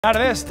Out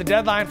of this, the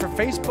deadline for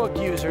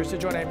Facebook users to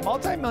join a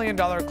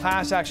multi-million-dollar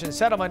class action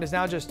settlement is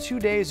now just 2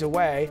 days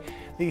away.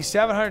 The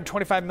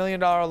 $725 million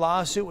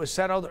lawsuit was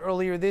settled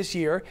earlier this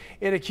year.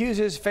 It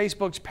accuses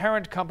Facebook's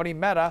parent company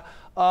Meta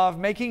of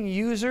making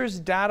users'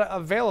 data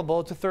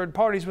available to third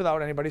parties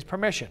without anybody's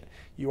permission.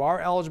 You are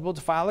eligible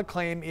to file a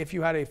claim if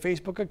you had a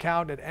Facebook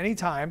account at any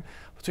time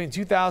between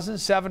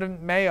 2007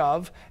 and May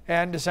of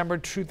and December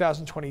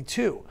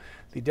 2022.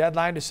 The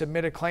deadline to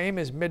submit a claim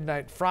is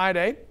midnight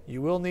Friday.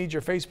 You will need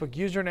your Facebook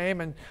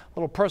username and a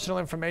little personal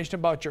information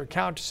about your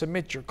account to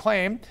submit your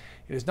claim.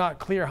 It is not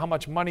clear how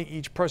much money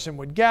each person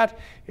would get.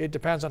 It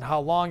depends on how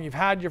long you've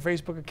had your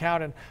Facebook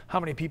account and how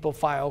many people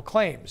file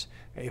claims.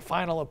 A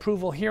final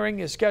approval hearing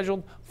is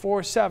scheduled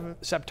for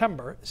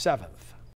September 7th.